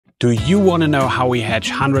Do you want to know how we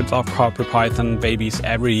hatch hundreds of corporate python babies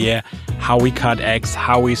every year, how we cut eggs,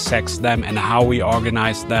 how we sex them, and how we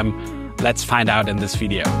organize them? Let's find out in this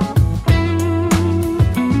video.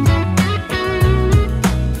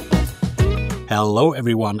 Hello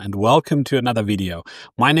everyone and welcome to another video.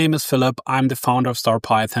 My name is Philip, I'm the founder of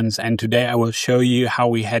StarPythons, and today I will show you how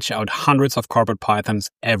we hatch out hundreds of corporate pythons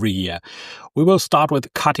every year. We will start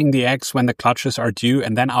with cutting the eggs when the clutches are due,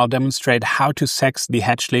 and then I'll demonstrate how to sex the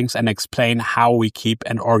hatchlings and explain how we keep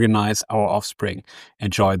and organize our offspring.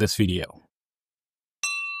 Enjoy this video.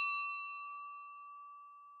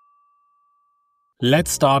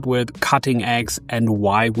 Let's start with cutting eggs and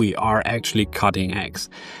why we are actually cutting eggs.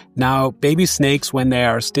 Now, baby snakes, when they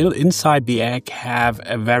are still inside the egg, have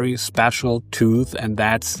a very special tooth, and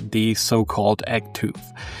that's the so-called egg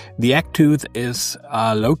tooth. The egg tooth is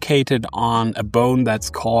located on a bone that's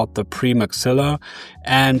called the premaxilla.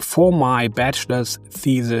 And for my bachelor's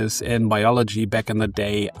thesis in biology back in the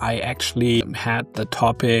day, I actually had the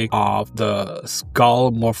topic of the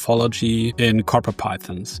skull morphology in corporate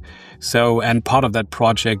pythons. And part of that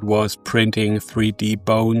project was printing 3D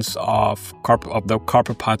bones of the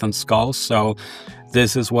corporate python skulls. So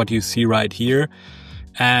this is what you see right here.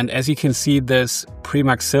 And as you can see, this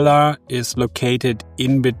premaxilla is located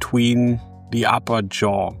in between the upper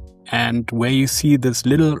jaw. And where you see this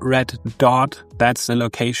little red dot, that's the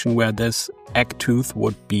location where this egg tooth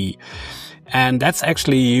would be. And that's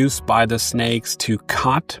actually used by the snakes to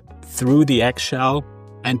cut through the eggshell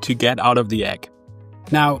and to get out of the egg.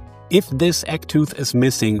 Now, if this egg tooth is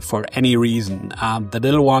missing for any reason, the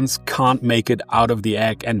little ones can't make it out of the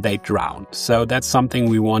egg and they drown. So that's something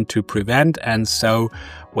we want to prevent. And so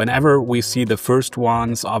whenever we see the first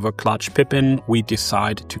ones of a clutch pippin, we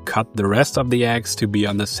decide to cut the rest of the eggs to be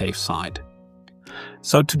on the safe side.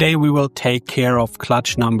 So today we will take care of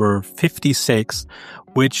clutch number 56,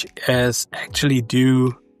 which is actually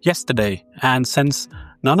due yesterday. And since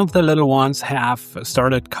none of the little ones have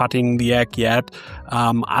started cutting the egg yet,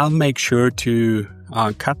 I'll make sure to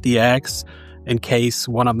cut the eggs in case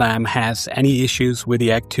one of them has any issues with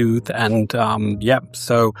the egg tooth. And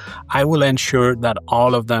so I will ensure that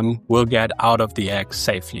all of them will get out of the egg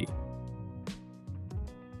safely.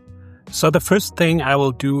 So the first thing I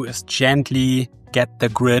will do is gently get the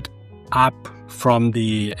grid up from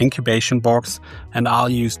the incubation box, and I'll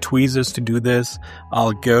use tweezers to do this.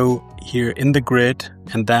 I'll go here in the grid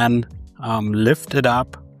and then lift it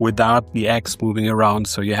up without the eggs moving around.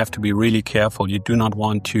 So you have to be really careful. You do not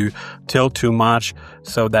want to tilt too much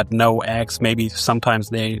so that no eggs, maybe sometimes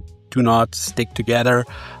they do not stick together,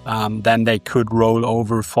 then they could roll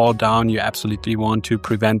over, fall down. You absolutely want to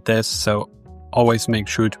prevent this. So always make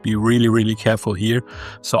sure to be really, really careful here.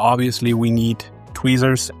 So obviously we need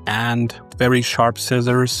tweezers and very sharp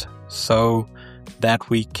scissors so that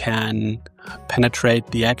we can penetrate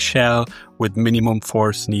the eggshell with minimum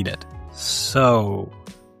force needed. So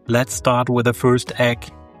let's start with the first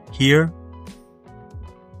egg here.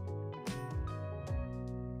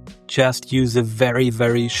 Just use a very,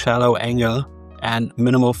 very shallow angle and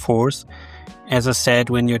minimal force. As I said,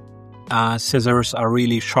 when your scissors are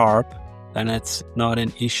really sharp, then it's not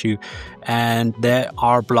an issue. And there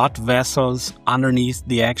are blood vessels underneath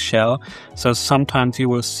the eggshell. So sometimes you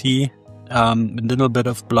will see a little bit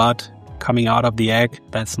of blood coming out of the egg.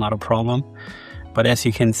 That's not a problem. But as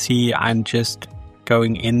you can see, I'm just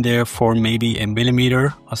going in there for maybe a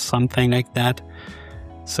millimeter or something like that.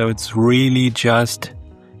 So it's really just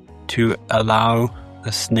to allow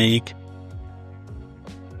the snake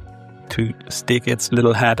to stick its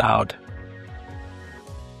little head out.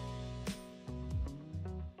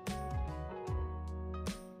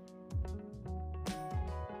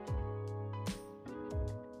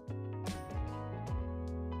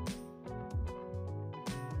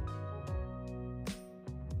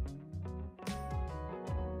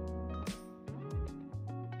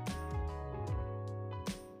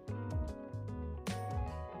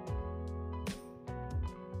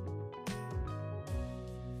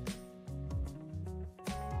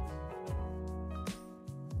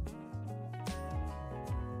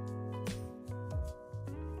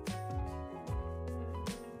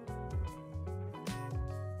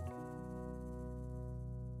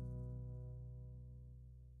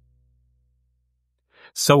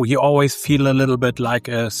 So you always feel a little bit like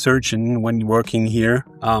a surgeon when working here.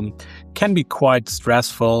 Can be quite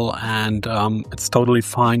stressful, and it's totally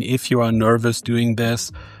fine if you are nervous doing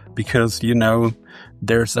this, because you know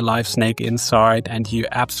there's a live snake inside and you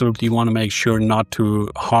absolutely want to make sure not to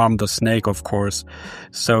harm the snake, of course.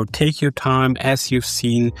 So take your time. As you've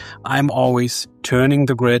seen, I'm always turning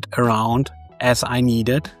the grid around as I need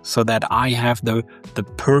it so that I have the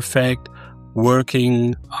perfect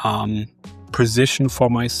working position for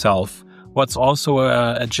myself. What's also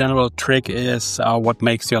a general trick is what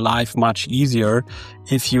makes your life much easier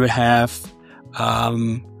if you have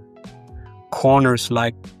corners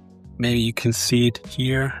like, maybe you can see it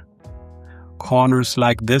here, corners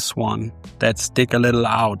like this one that stick a little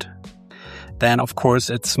out. Then of course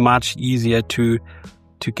it's much easier to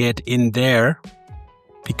get in there,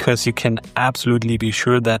 because you can absolutely be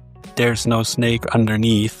sure that there's no snake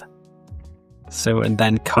underneath. So, and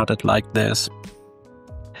then cut it like this.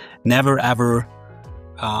 Never ever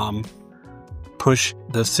push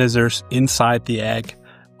the scissors inside the egg.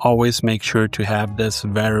 Always make sure to have this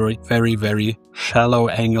very, very, very shallow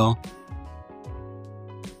angle.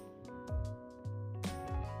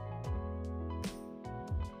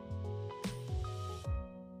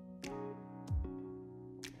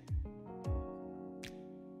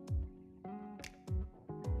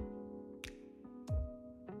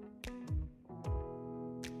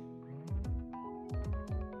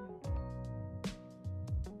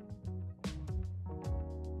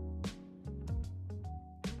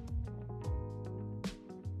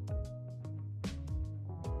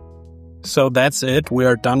 So that's it. We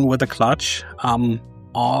are done with the clutch.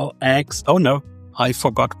 All eggs. Oh no, I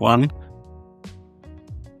forgot one.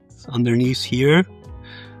 It's underneath here.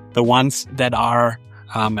 The ones that are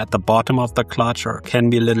at the bottom of the clutch can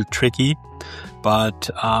be a little tricky, but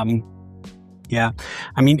yeah.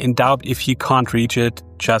 I mean, in doubt, if you can't reach it,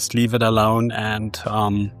 just leave it alone. And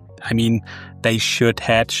I mean, they should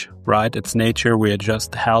hatch, right? It's nature. We're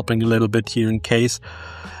just helping a little bit here in case.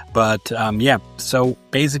 But yeah, so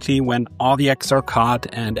basically when all the eggs are cut,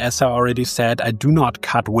 and as I already said, I do not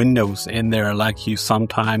cut windows in there like you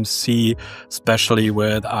sometimes see, especially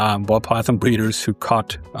with ball python breeders who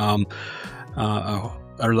cut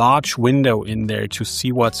a large window in there to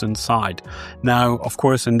see what's inside. Now, of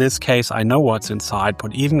course, in this case, I know what's inside,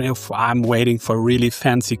 but even if I'm waiting for really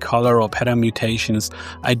fancy color or pattern mutations,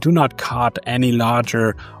 I do not cut any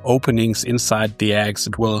larger openings inside the eggs.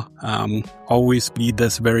 It will always be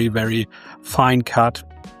this very, very fine cut.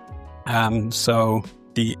 So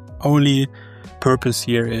the only purpose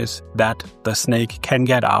here is that the snake can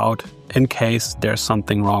get out in case there's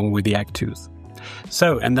something wrong with the egg tooth.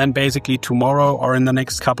 So, and then basically tomorrow or in the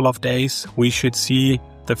next couple of days, we should see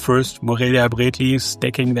the first Morelia bretlis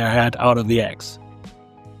sticking their head out of the eggs.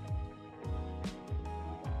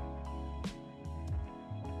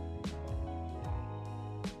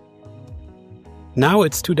 Now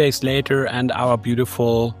it's 2 days later and our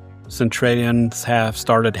beautiful centralians have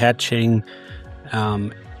started hatching.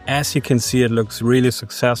 As you can see, it looks really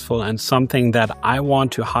successful, and something that I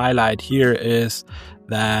want to highlight here is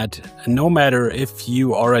that no matter if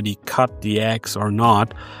you already cut the eggs or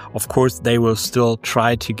not, of course they will still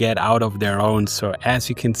try to get out of their own. So as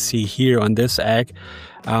you can see here on this egg,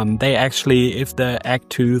 they actually, if the egg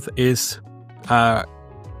tooth is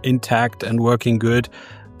intact and working good,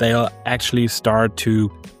 they'll actually start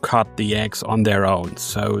to cut the eggs on their own.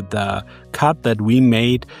 So the cut that we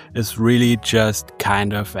made is really just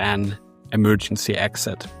kind of an emergency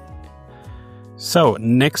exit. So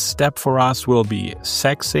next step for us will be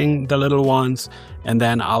sexing the little ones, and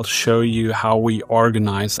then I'll show you how we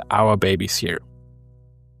organize our babies here.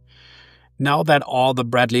 Now that all the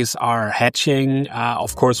bretlis are hatching,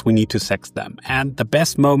 of course we need to sex them. And the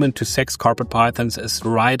best moment to sex carpet pythons is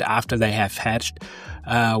right after they have hatched,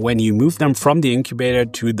 when you move them from the incubator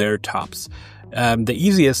to their tubs. The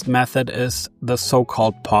easiest method is the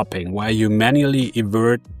so-called popping, where you manually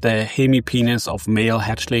invert the hemipenis of male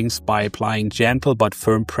hatchlings by applying gentle but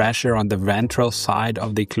firm pressure on the ventral side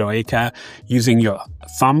of the cloaca using your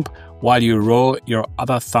thumb, while you roll your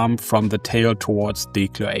other thumb from the tail towards the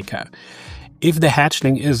cloaca. If the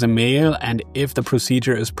hatchling is a male and if the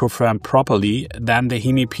procedure is performed properly, then the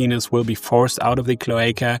hemipenis will be forced out of the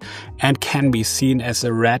cloaca and can be seen as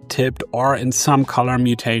a red-tipped or, in some color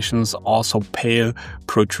mutations, also pale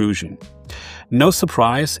protrusion. No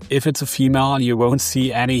surprise, if it's a female, you won't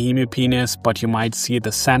see any hemipenis, but you might see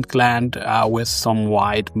the scent gland with some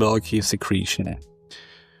white milky secretion.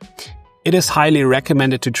 It is highly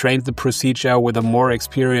recommended to train the procedure with a more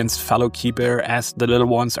experienced fellow keeper, as the little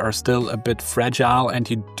ones are still a bit fragile and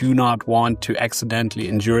you do not want to accidentally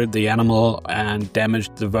injure the animal and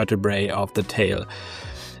damage the vertebrae of the tail.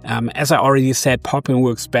 As I already said, popping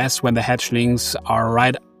works best when the hatchlings are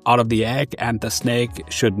right out of the egg, and the snake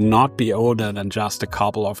should not be older than just a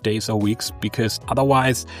couple of days or weeks, because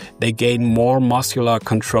otherwise they gain more muscular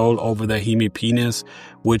control over the hemipenis,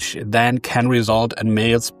 which then can result in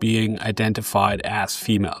males being identified as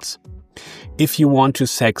females. If you want to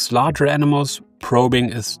sex larger animals,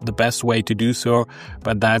 probing is the best way to do so,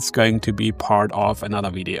 but that's going to be part of another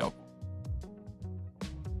video.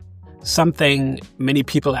 Something many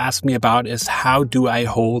people ask me about is how do I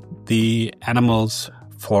hold the animals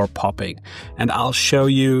for popping? And I'll show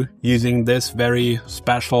you using this very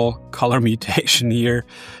special color mutation here.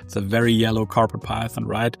 It's a very yellow carpet python,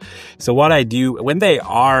 right? So what I do, when they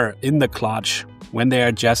are in the clutch, when they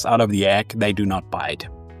are just out of the egg, they do not bite.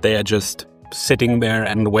 They are just sitting there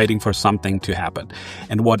and waiting for something to happen.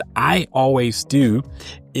 And what I always do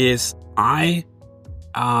is I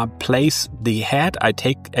place the head. I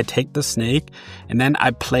take the snake, and then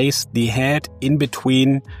I place the head in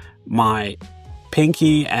between my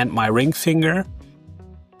pinky and my ring finger,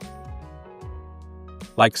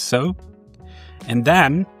 like so. And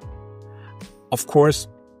then, of course,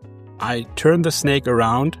 I turn the snake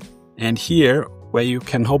around, and here, where you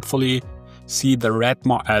can hopefully see the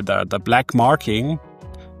the black marking,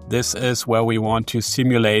 this is where we want to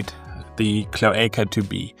simulate the cloaca to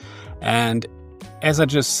be. And as I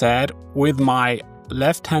just said, with my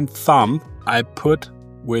left hand thumb, I put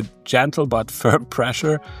with gentle but firm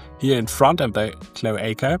pressure here in front of the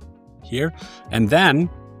cloaca, here. And then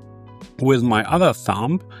with my other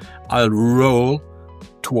thumb, I'll roll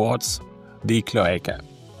towards the cloaca.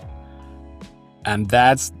 And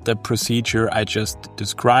that's the procedure I just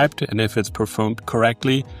described. And if it's performed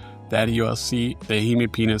correctly, then you'll see the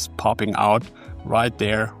hemipenis popping out right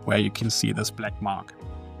there where you can see this black mark.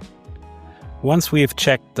 Once we've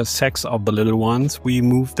checked the sex of the little ones, we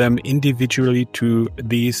move them individually to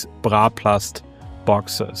these Braplast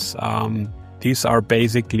boxes. These are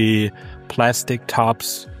basically plastic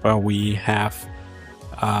tops where we have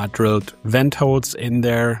drilled vent holes in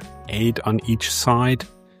there, 8 on each side.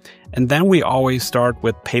 And then we always start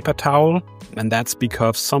with paper towel, and that's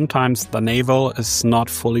because sometimes the navel is not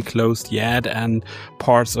fully closed yet and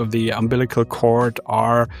parts of the umbilical cord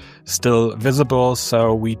are still visible,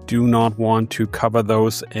 so we do not want to cover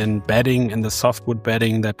those in bedding, in the softwood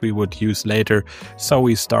bedding that we would use later. So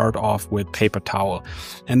we start off with paper towel.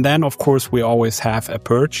 And then, of course, we always have a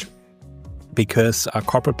perch, because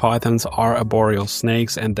carpet pythons are arboreal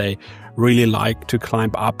snakes and they really like to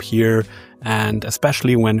climb up here, and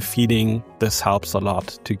especially when feeding, this helps a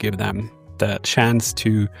lot to give them the chance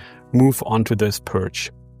to move onto this perch.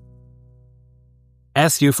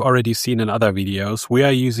 As you've already seen in other videos, we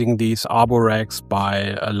are using these arborex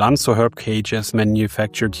by Lanzo Herb Cages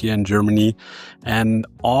manufactured here in Germany, and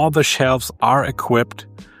all the shelves are equipped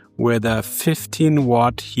with a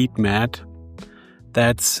 15-watt heat mat.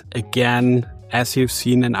 That's, again, as you've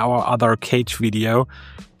seen in our other cage video,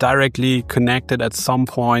 directly connected at some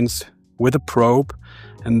points with a probe,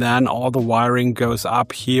 and then all the wiring goes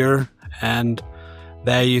up here, and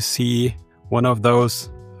there you see one of those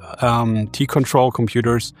T-control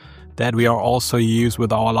computers that we are also use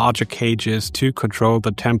with our larger cages to control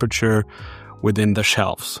the temperature within the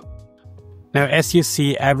shelves. Now, as you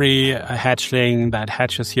see, every hatchling that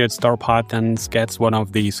hatches here at StarPythons gets one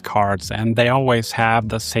of these cards, and they always have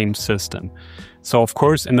the same system. So, of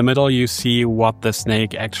course, in the middle you see what the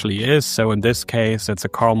snake actually is. So in this case, it's a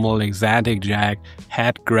caramel exotic jack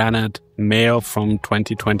het granite male from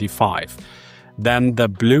 2025. Then the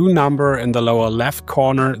blue number in the lower left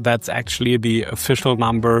corner, that's actually the official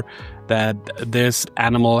number that this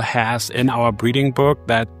animal has in our breeding book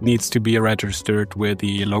that needs to be registered with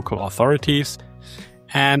the local authorities.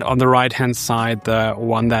 And on the right hand side, the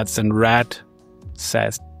one that's in red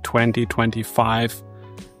says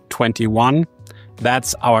 2025-21.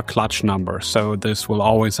 That's our clutch number. So this will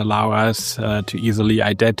always allow us to easily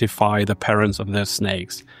identify the parents of the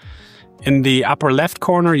snakes. In the upper left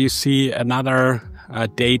corner, you see another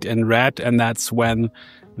date in red, and that's when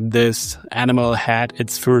this animal had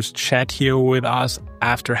its first shed here with us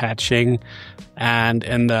after hatching. And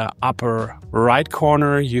in the upper right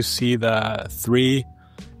corner, you see the 3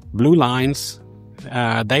 blue lines.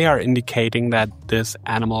 They are indicating that this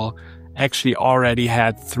animal actually already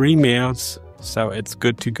had 3 males, so it's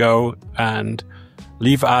good to go and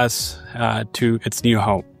leave us to its new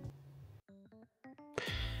home.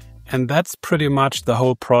 And that's pretty much the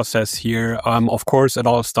whole process here. Of course, it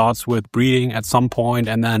all starts with breeding at some point,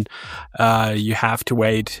 and then you have to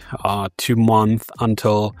wait 2 months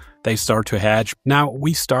until they start to hatch. Now,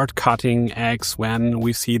 we start cutting eggs when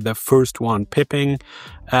we see the first one pipping.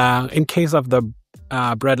 In case of the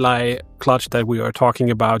bredli clutch that we are talking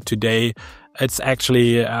about today, it's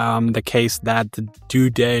actually the case that the due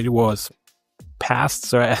date was passed,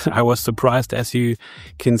 so I was surprised, as you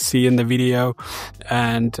can see in the video.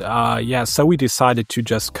 And yeah, so we decided to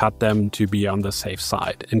just cut them to be on the safe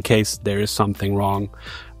side in case there is something wrong.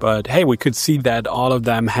 But hey, we could see that all of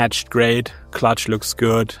them hatched great. Clutch looks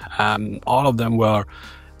good. All of them were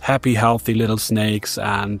happy, healthy little snakes.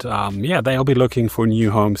 And yeah, they'll be looking for new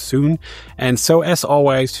homes soon. And so as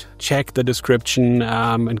always, check the description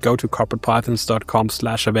and go to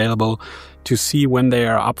corporatepythons.com/available to see when they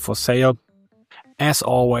are up for sale. As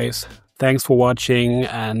always, thanks for watching,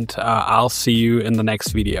 and I'll see you in the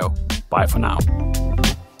next video. Bye for now.